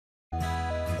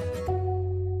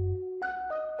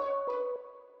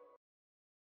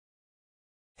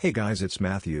Hey guys, it's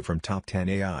Matthew from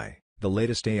TopTen.AI, the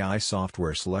latest AI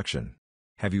software selection.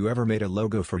 Have you ever made a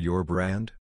logo for your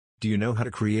brand? Do you know how to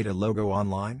create a logo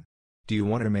online? Do you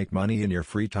want to make money in your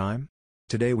free time?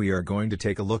 Today we are going to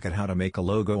take a look at how to make a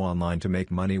logo online to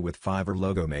make money with Fiverr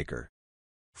Logo Maker.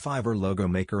 Fiverr Logo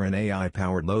Maker, an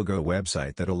AI-powered logo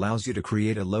website that allows you to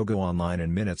create a logo online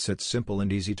in minutes. It's simple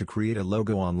and easy to create a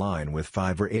logo online with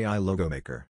Fiverr AI Logo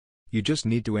Maker. You just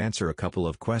need to answer a couple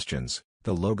of questions.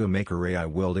 The Logo Maker AI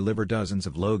will deliver dozens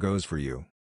of logos for you.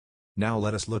 Now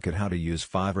let us look at how to use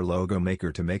Fiverr Logo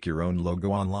Maker to make your own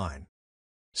logo online.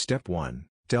 Step 1.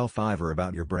 Tell Fiverr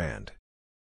about your brand.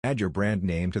 Add your brand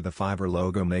name to the Fiverr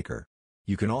Logo Maker.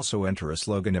 You can also enter a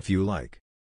slogan if you like.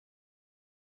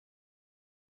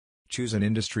 Choose an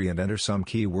industry and enter some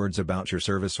keywords about your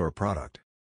service or product.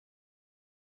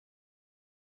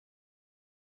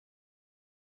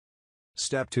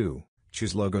 Step 2.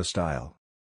 Choose logo style.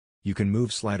 You can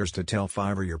move sliders to tell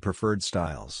Fiverr your preferred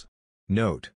styles.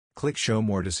 Note: click Show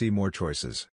More to see more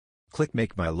choices. Click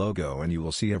Make My Logo and you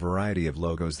will see a variety of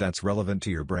logos that's relevant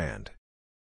to your brand.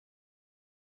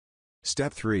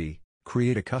 Step 3.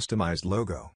 Create a customized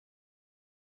logo.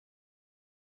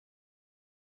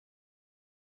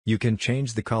 You can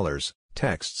change the colors,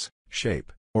 texts,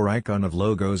 shape, or icon of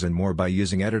logos and more by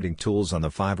using editing tools on the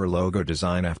Fiverr Logo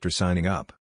Design after signing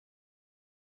up.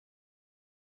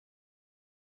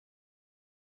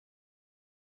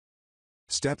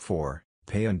 Step 4.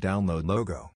 Pay and download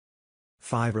logo.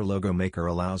 Fiverr Logo Maker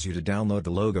allows you to download the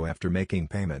logo after making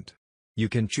payment. You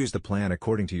can choose the plan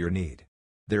according to your need.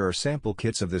 There are sample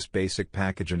kits of this basic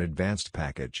package and advanced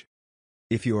package.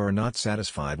 If you are not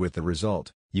satisfied with the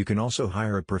result, you can also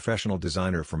hire a professional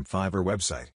designer from Fiverr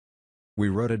website. We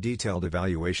wrote a detailed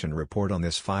evaluation report on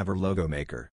this Fiverr Logo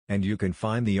Maker, and you can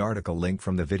find the article link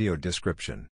from the video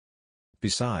description.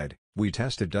 Besides, we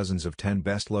tested dozens of 10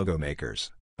 best logo makers,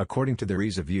 according to their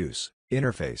ease of use,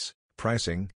 interface,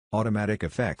 pricing, automatic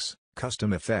effects,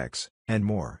 custom effects, and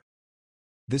more.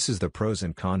 This is the pros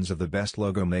and cons of the best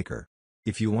logo maker.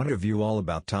 If you want to view all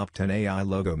about TopTen.AI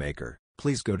Logo Maker,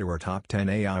 please go to our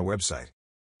TopTen.AI website.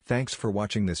 Thanks for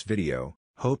watching this video,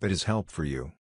 hope it is helpful for you.